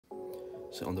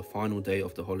So on the final day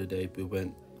of the holiday, we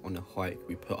went on a hike.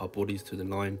 We put our bodies to the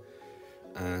line,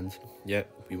 and yeah,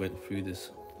 we went through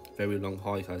this very long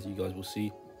hike, as you guys will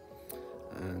see.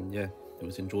 And yeah, it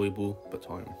was enjoyable but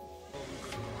tiring.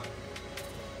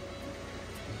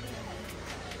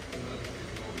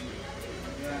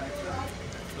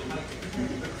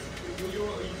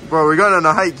 Bro, we're going on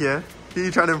a hike, yeah? Who are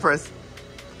you trying to impress?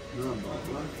 No,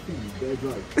 they're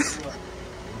dry.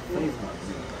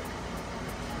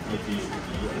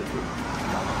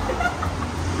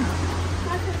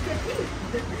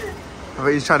 I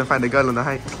bet he's trying to find a girl on the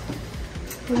hike.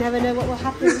 You never know what will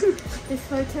happen. This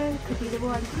photo could be the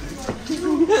one.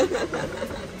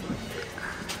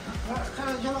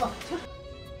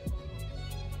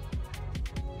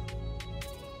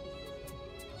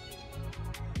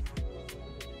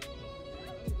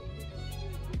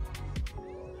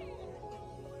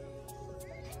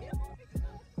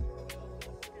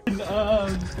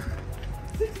 In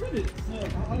 6 minutes. Yeah,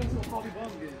 how long is it? Harvey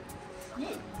Barnes game?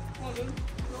 Look, pardon.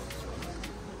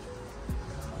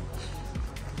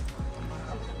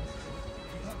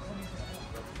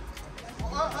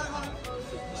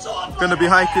 Gonna be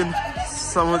hiking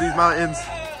some of these mountains.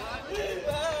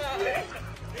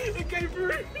 It came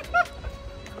through.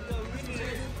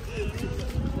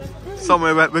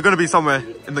 Somewhere, we're gonna be somewhere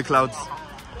in the clouds.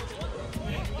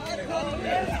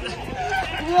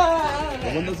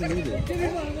 The one doesn't need it.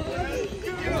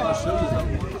 I'll show you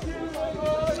something.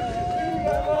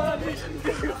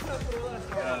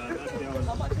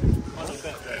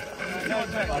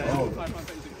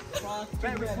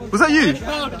 Was that you?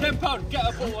 £10, get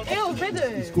a ball. Ew, Vidu.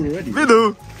 You scored already.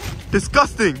 Vidu!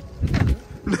 Disgusting!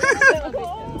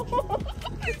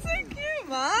 It's so cute,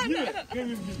 man.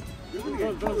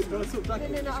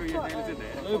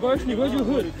 Varshney, where's your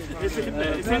hood? It's in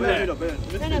there. It's in there.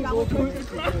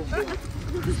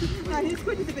 His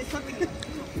hood is a bit something.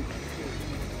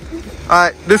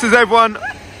 Alright, this is everyone.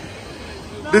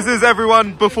 This is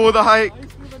everyone before the hike.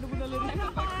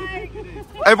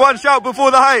 Everyone shout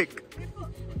before the hike.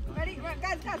 Ready? Right,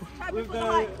 guys, try With before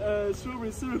the hike. the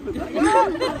strawberry syrup in that.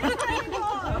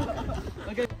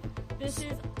 Okay. This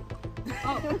is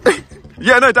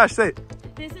Yeah, no, Dash, say it.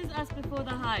 this is us before the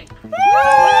hike. Yeah.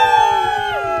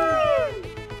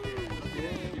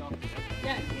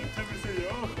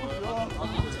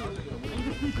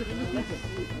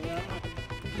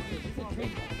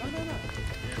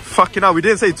 Fucking hell, we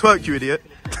didn't say twerk, you idiot.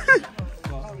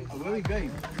 Where are we going?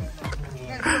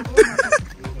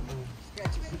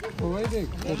 What are you doing?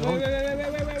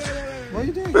 What are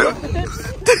you doing?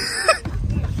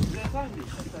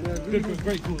 It was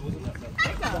very cool, wasn't it?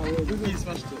 He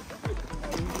smashed it.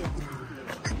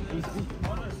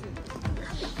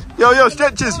 Yo,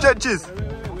 stretches, stretches.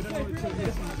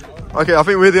 Okay, I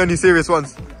think we're the only serious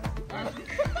ones.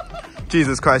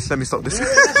 Jesus Christ, let me stop this.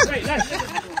 Wait, Lash.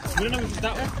 We don't know if it's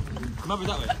that way. Remember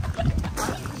that way.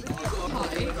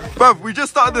 Bruv, we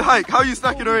just started the hike. How are you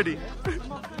snacking already?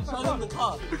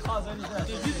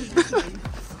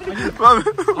 Bruv,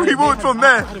 we walked from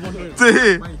there to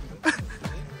here.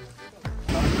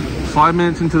 5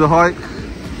 minutes into the hike.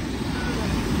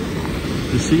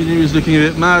 The scenery is looking a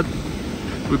bit mad.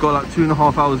 We've got like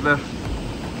 2.5 hours left.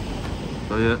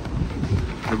 So yeah,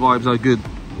 the vibes are good.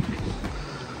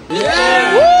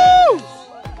 Yeah! Woo!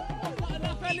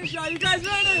 Are you guys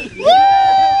ready? Woo!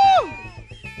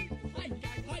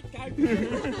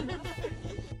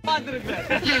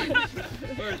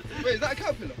 Wait, is that a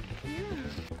caterpillar?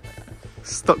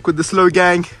 Stuck with the slow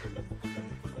gang.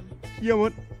 Yeah,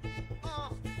 man.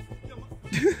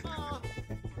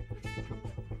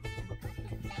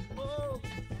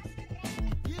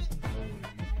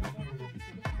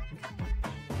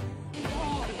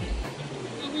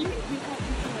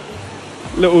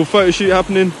 Little photo shoot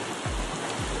happening.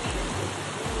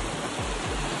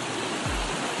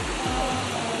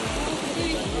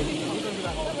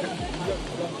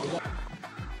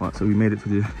 Right, so we made it to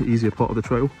the easier part of the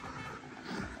trail.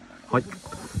 Hike.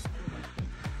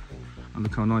 And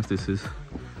look how nice this is.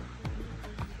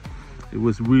 It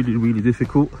was really, really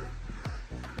difficult.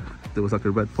 There was like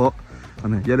a red pot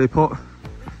and a yellow pot.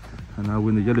 And now we're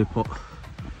in the yellow pot.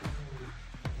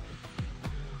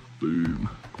 Boom.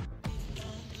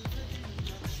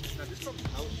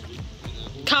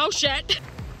 Cow shit.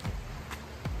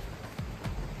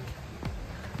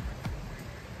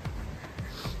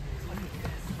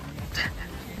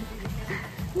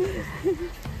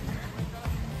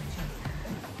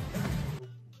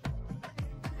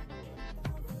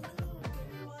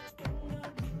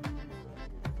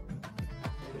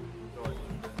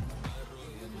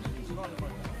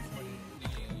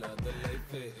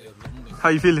 How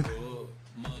you feeling?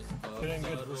 Feeling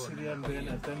good. We'll see the end being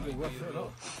at then good work for it a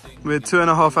lot. We're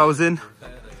 2.5 hours in.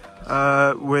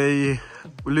 We're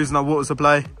losing our water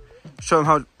supply. Show them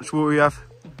how much water we have.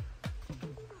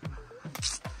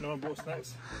 No one bought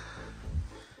snacks.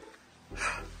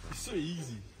 It's so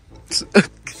easy. It's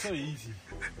so easy.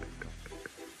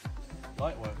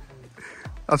 Light work.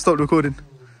 I've stopped recording.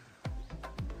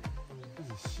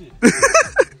 This is shit.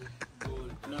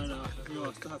 No,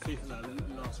 I still have faith in that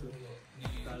last week.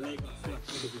 That lake, I feel like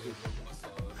it'll be good.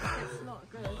 It's not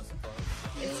good.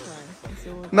 It's fine. It's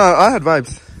all No, I had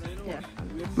vibes. yeah.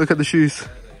 Look at the shoes.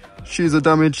 Shoes are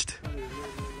damaged.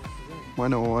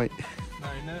 Mine are white.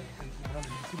 No, you know, around the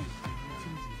utilities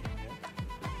thing, yeah?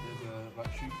 There's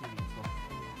like shooting and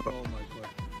stuff. Oh my god.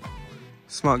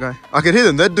 Smart guy. I can hear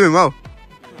them. They're doing well.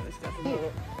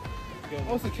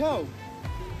 Oh, it's a cow.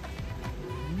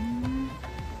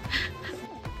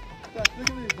 Dad, look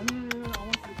at me. No, I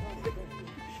want to see the cow.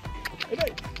 Hey,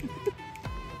 mate.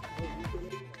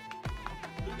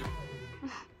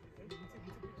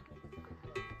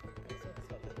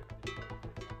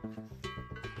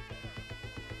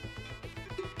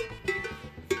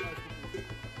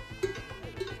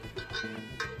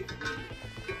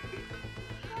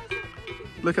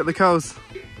 Look at the cows.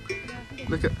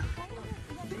 Look at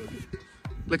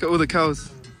all the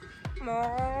cows.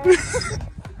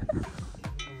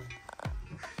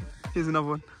 Here's another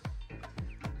one.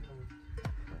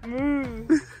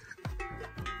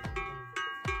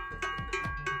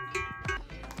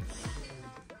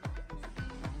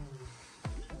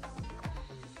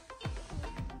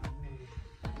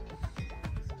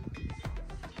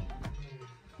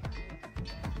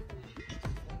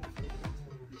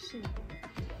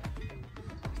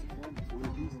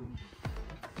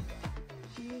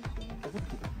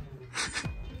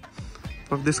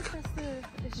 Of this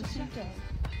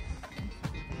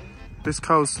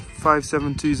cow's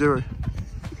 5720.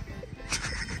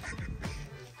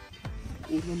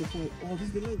 Oh, this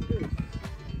is the low.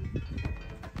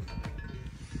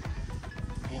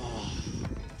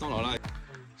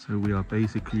 So we are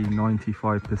basically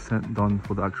 95% done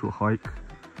for the actual hike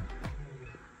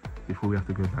before we have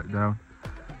to go back down.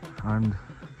 And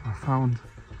I found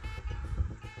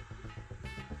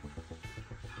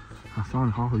half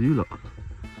of you lot.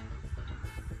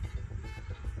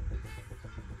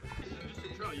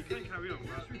 You can't carry on,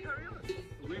 bro. Should we carry on?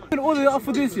 We ordered it up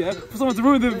for this, yeah? For someone to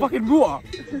ruin the fucking water.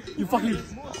 You fucking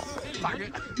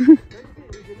faggot.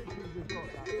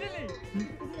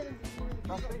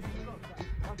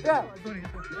 Yeah.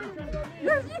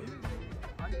 Yes.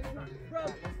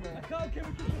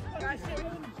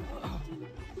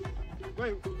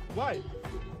 Wait, why?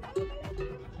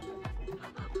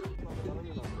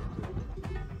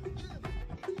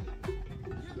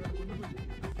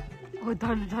 Oh,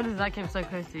 Don, that came so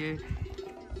close to you.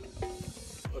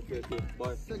 Okay,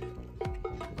 bye.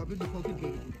 I've been the pocket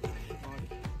game.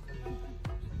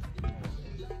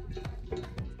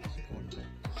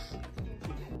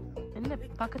 In the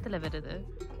bucket elevator though.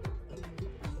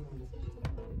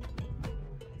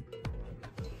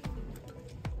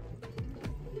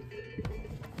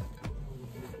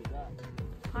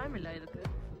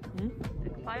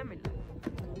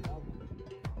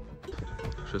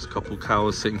 Just a couple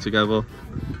cows sitting together.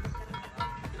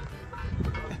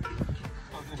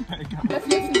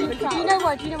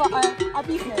 Do you know what? Our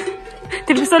business.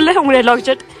 Till vi så långt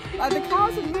lagret. The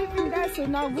cows are moving there, so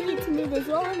now we need to move as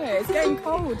well, isn't it? It's getting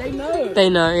cold, they know. They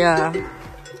know, yeah.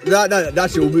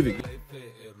 That's all moving.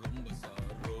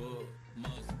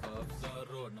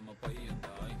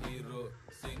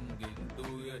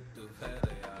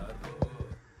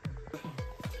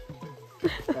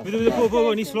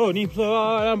 Ni slow,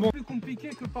 plus compliqué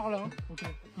que par là. Okay.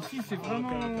 Ici c'est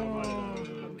vraiment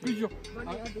plus dur.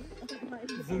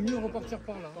 Il vaut mieux repartir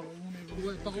par là.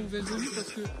 Ouais, par où vous êtes venu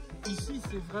parce que ici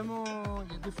c'est vraiment.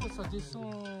 Il y a des fois ça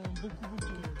descend beaucoup.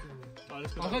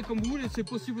 Après comme vous voulez, c'est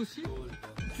possible aussi.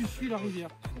 Tu suis la rivière.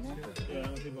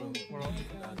 Voilà.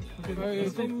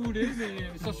 Comme vous voulez,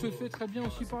 mais ça se fait très bien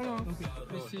aussi par là.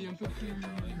 Mais c'est un peu plus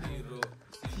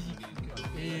physique.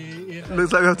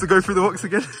 Looks like we have to go through the rocks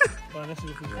again. Avec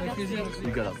plaisir.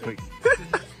 You got up quick.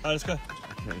 Let's go.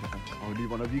 Okay, I'll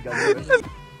leave one of you guys.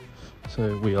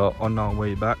 So we are on our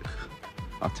way back.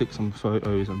 I took some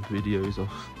photos and videos of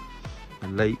the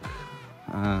lake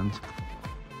and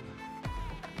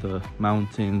the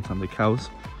mountains and the cows.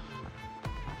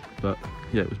 But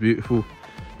yeah, it was beautiful.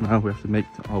 Now we have to make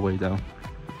our way down,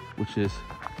 which is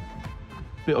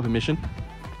a bit of a mission,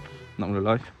 not gonna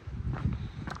lie,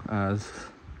 as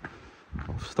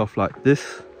of stuff like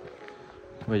this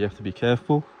where you have to be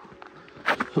careful.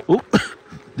 Oh,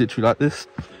 literally like this,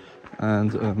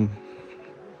 and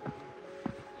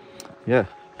yeah,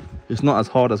 it's not as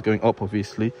hard as going up,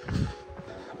 obviously,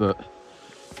 but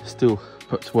still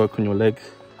puts work on your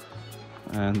legs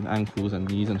and ankles and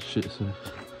knees and shit. So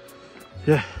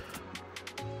yeah,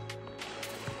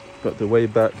 but the way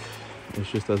back is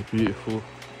just as beautiful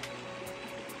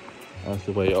as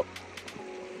the way up.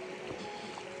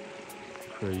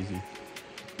 Crazy.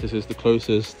 This is the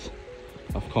closest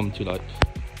I've come to like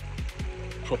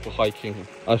proper hiking.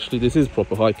 Actually, this is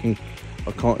proper hiking.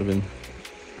 I can't even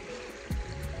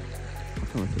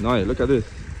deny it. Look at this.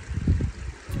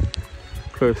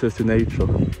 Closest to nature.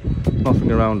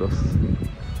 Nothing around us.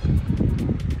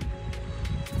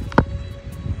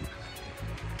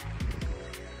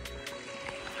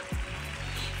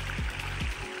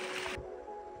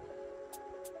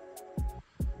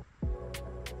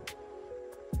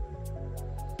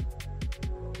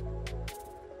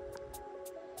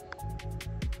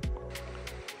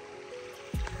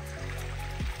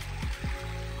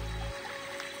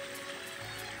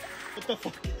 What the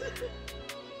fuck?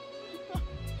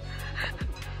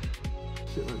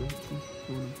 Shit like that.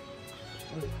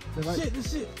 Shit, this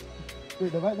shit.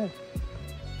 Wait, they're right there.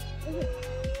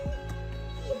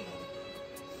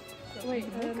 Wait,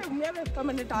 we haven't come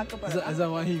in the dark about it. Is that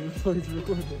why he was going to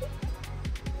record it?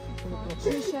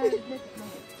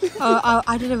 Oh,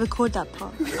 I didn't record that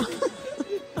part.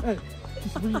 Hey,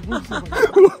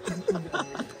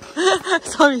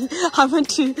 Sorry, I meant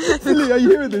to. Silly, are you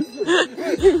hearing this?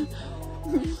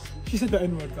 She said the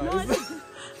N-word, guys.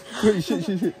 Wait, shit.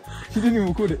 She didn't even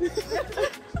record it.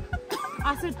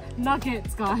 I said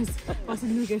nuggets, guys. I said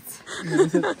nuggets.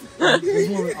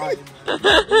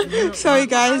 Sorry,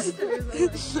 guys.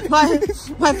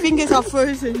 my fingers are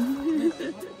frozen.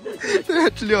 They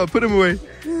actually are. Put them away.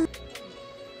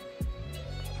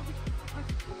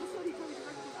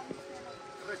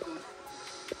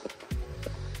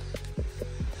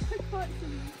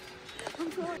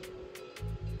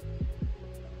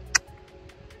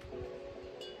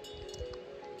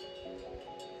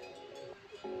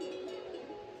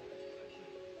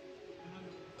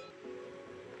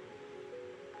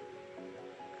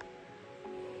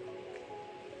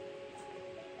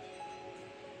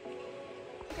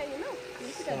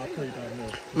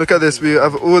 Look at this, we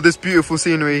have all this beautiful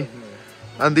scenery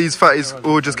and these fatties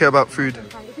all just care about food.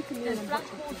 There's black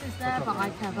horses there, but I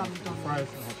care about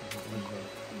McDonald's.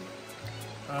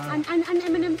 And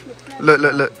M&M's.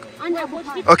 Look.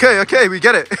 Okay, we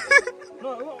get it.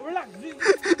 No, relax.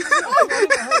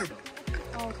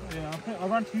 Yeah, I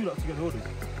ran to you lot to get the orders.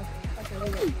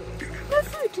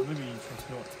 Maybe you trust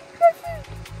not.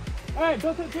 Hey,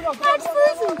 don't take too long. It's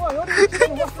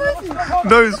frozen.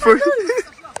 No, it's frozen.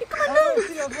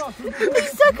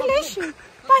 It's circulation.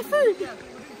 Buy food.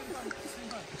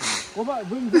 What about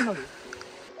wings and nuggets?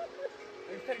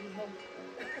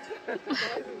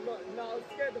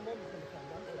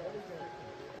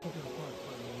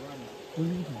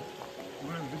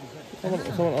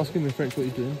 Someone asking in French what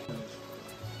he's doing.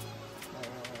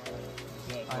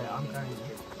 I'm carrying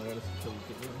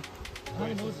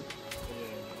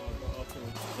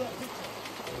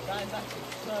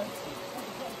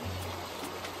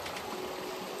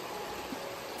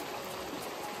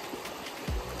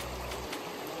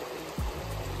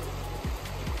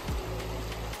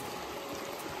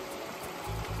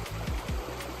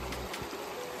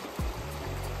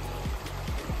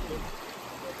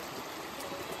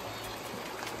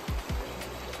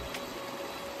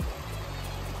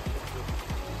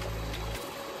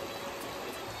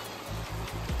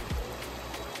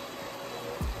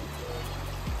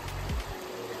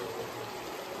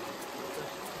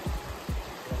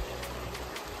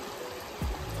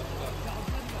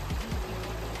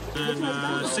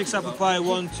And 6 apple pie,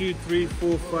 1, 2, 3,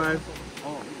 4, 5.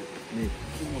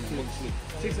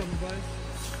 6 apple pies.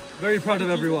 Very proud of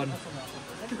everyone.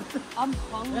 I'm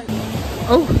hungry.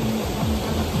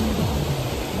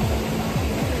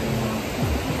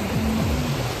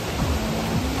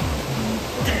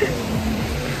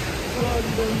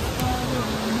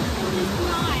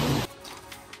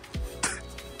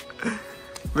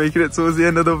 Making it towards the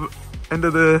end of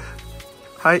the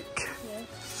hike.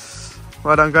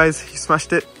 Well done, guys, you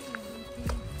smashed it.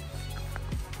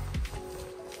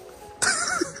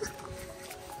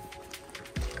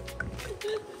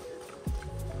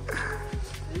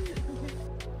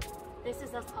 This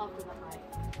is us after the hike.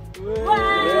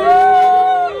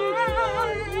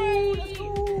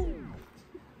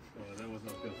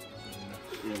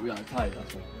 Yeah, we are tired,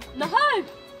 that's why. No!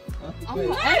 I'm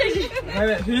ready!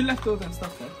 Wait, who left all them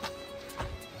stuff there?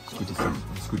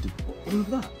 Scooty. All of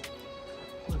that?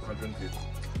 I drink it.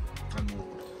 And more.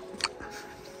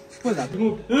 What's that? I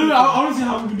want to see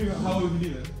how we can do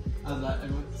it. And like,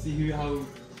 see who, how...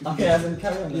 Okay, as in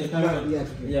carry on. Yeah, carry on.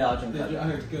 Yeah, I'll jump.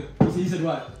 Okay, good. So he said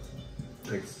right.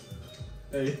 Thanks.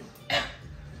 Hey.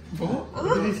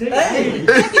 What did he say? Hey!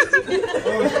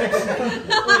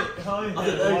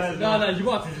 No, you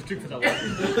want to drink for that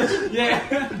one.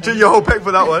 Yeah. Drink your whole pack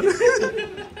for that one.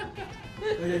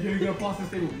 Okay, here we go. Pass this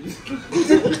table, please.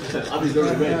 I'll be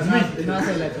going red. No, I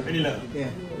say letter. Any letter? Yeah.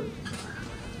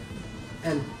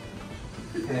 N.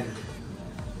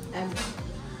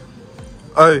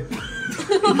 Oh.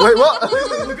 Wait, what?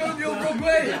 We're gonna be on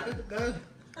Broadway.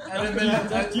 And then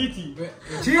GT.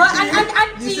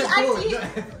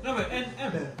 No, but N,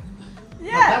 M.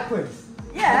 Yeah. Backwards.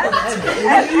 Yeah. N.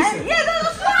 Yeah,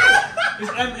 that's right.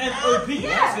 It's M-N-O-P.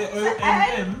 Yeah. Say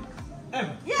O-N-M. M.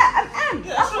 Yeah, M.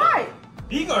 That's right.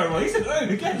 He got it wrong. He said O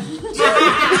again.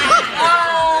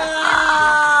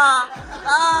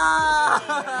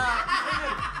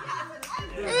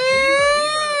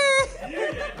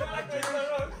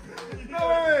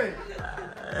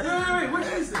 Wait, what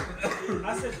did you say? I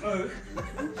said O.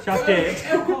 Shut it.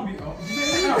 L can't be off. Did you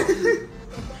say L?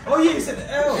 Oh yeah, you said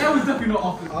L. L is definitely not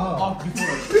off. Off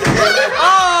before.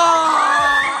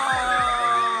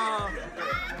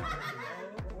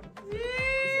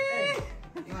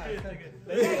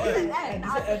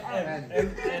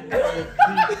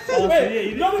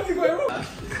 Wait, none of you got it wrong.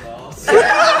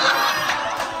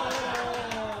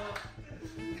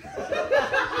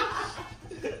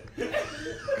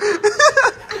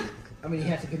 I mean, you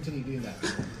have to continue doing that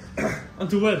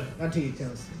Until when? until you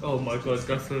tell us. Oh my god, it's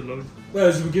got so long.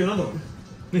 Wait, should we give another one?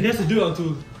 He has to do it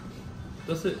until.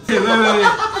 That's it. Wait.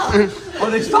 Oh,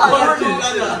 they started already.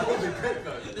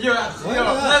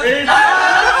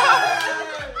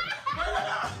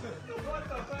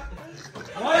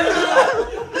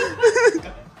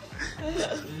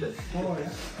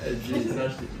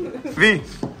 V,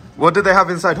 what did they have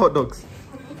inside hot dogs?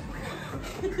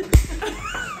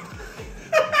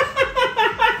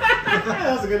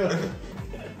 That was a good one.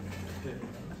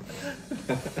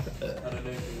 I don't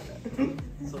know.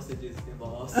 Sausages in my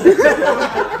ass.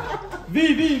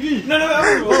 V. No.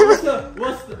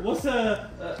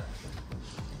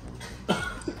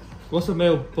 What's a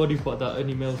male body part that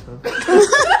only males have?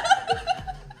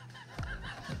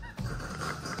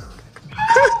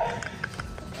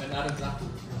 An Adam's apple.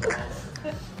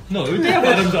 No, they have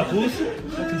Adam's apples.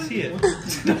 I can see it.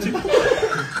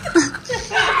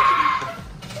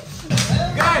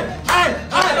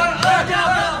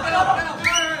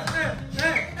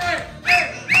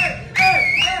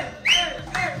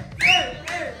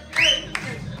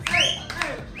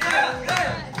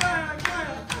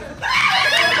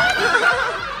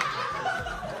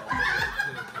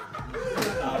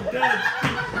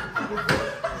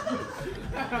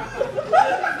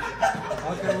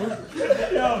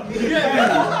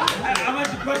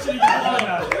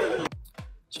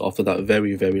 So after that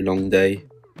very, very long day,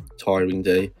 tiring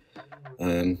day,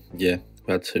 yeah,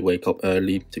 we had to wake up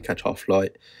early to catch our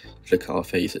flight. Look at our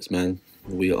faces, man.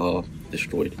 We are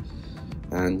destroyed.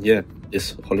 And yeah,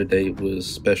 this holiday was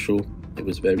special. It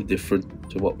was very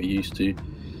different to what we used to,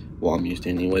 what I'm used to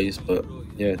anyways. But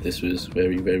yeah, this was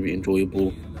very, very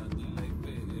enjoyable.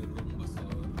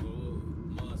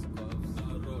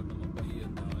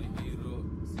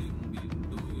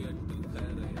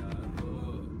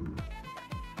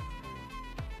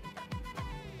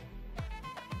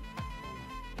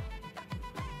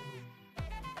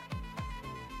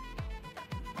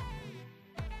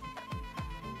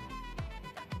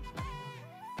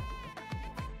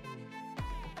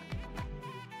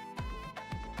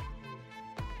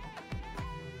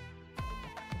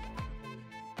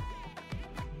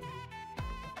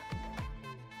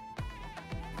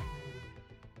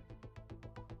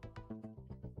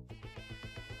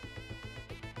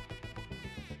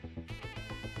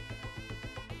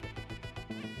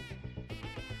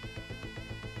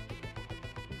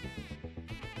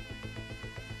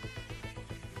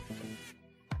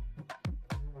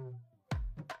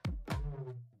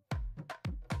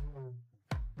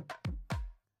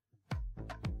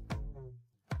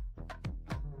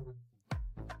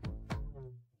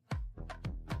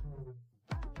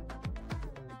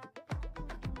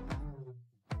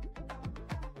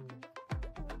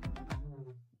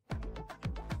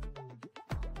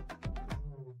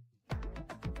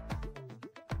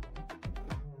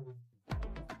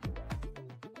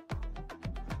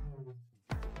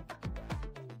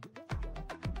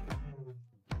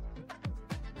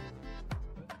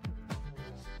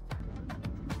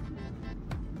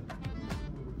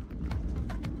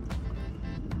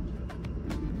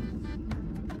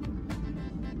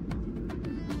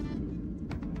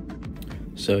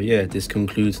 So yeah, this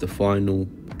concludes the final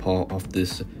part of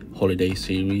this holiday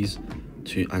series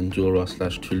to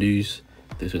Andorra/Toulouse.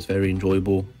 This was very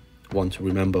enjoyable, one to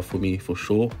remember for me for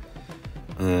sure.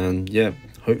 And yeah,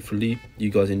 hopefully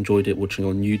you guys enjoyed it watching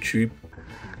on YouTube.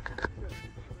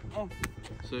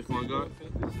 So if my guy